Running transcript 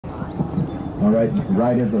Alright,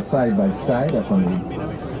 riders are side by side up on the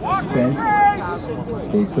fence.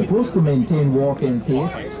 They're supposed to maintain walking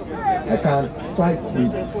pace. I can't quite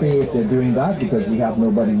say if they're doing that because we have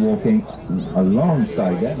nobody walking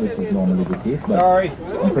alongside them, which is normally the case, but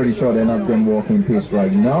I'm pretty sure they're not doing walking pace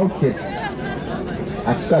right now. Kit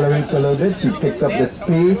accelerates a little bit, she picks up the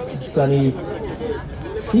space. Sunny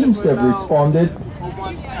seems to have responded.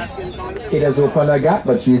 Kit has opened a gap,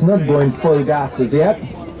 but she's not going full gas as yet.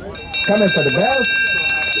 Coming for the bell.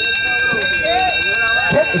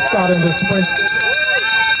 Kit is starting the sprint.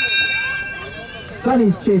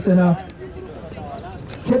 Sunny's chasing her.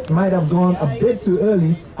 Kit might have gone a bit too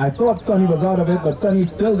early. I thought Sunny was out of it, but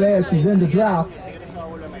Sunny's still there. She's in the draft. Hey,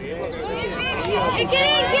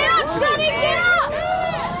 get up, Sunny, get up!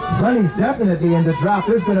 Sunny's definitely in the draft.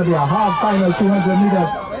 This is going to be a hard final 200 meters.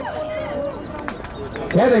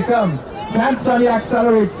 Here they come. Can Sunny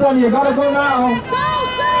accelerate? Sunny, you gotta go now.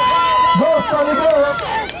 Go, Sunny, go.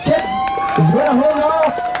 Kit is going to hold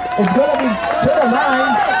on. It's going to be to the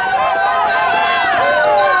line.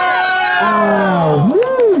 Oh,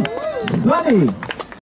 woo! Sunny